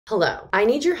Hello, I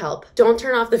need your help. Don't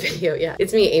turn off the video yet.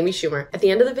 It's me, Amy Schumer. At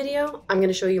the end of the video, I'm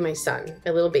gonna show you my son,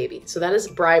 my little baby. So that is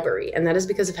bribery, and that is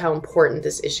because of how important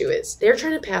this issue is. They're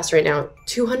trying to pass right now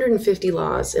 250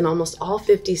 laws in almost all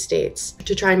 50 states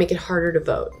to try and make it harder to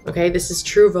vote, okay? This is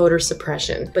true voter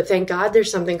suppression. But thank God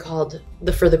there's something called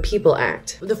the For the People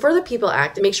Act. The For the People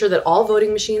Act makes sure that all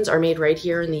voting machines are made right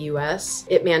here in the US.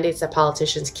 It mandates that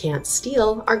politicians can't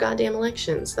steal our goddamn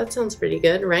elections. That sounds pretty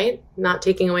good, right? Not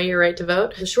taking away your right to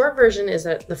vote. The short version is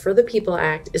that the For the People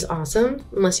Act is awesome,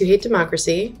 unless you hate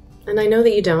democracy. And I know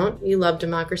that you don't. You love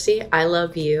democracy. I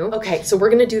love you. Okay, so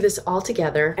we're gonna do this all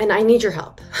together, and I need your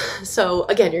help. So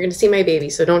again, you're gonna see my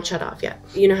baby, so don't shut off yet.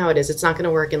 You know how it is. It's not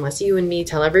gonna work unless you and me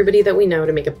tell everybody that we know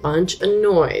to make a bunch of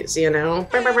noise, you know?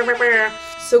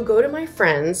 So go to my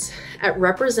friends at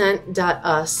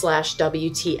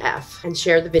represent.us/WTF and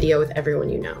share the video with everyone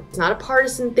you know. It's not a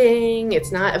partisan thing.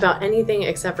 It's not about anything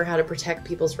except for how to protect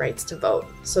people's rights to vote.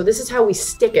 So this is how we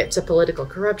stick it to political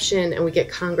corruption and we get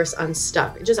Congress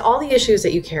unstuck. Just all the issues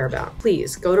that you care about.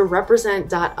 Please go to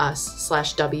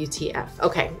represent.us/WTF.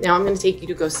 Okay, now I'm gonna take you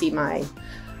to go see my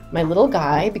little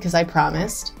guy because I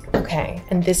promised. Okay,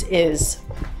 and this is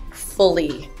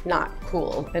fully not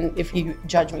cool. And if you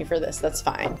judge me for this, that's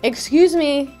fine. Excuse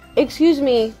me. Excuse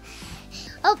me.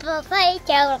 Do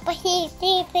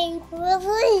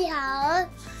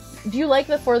you like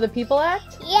the For the People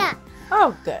Act? Yeah.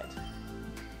 Oh, good.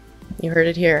 You heard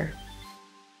it here.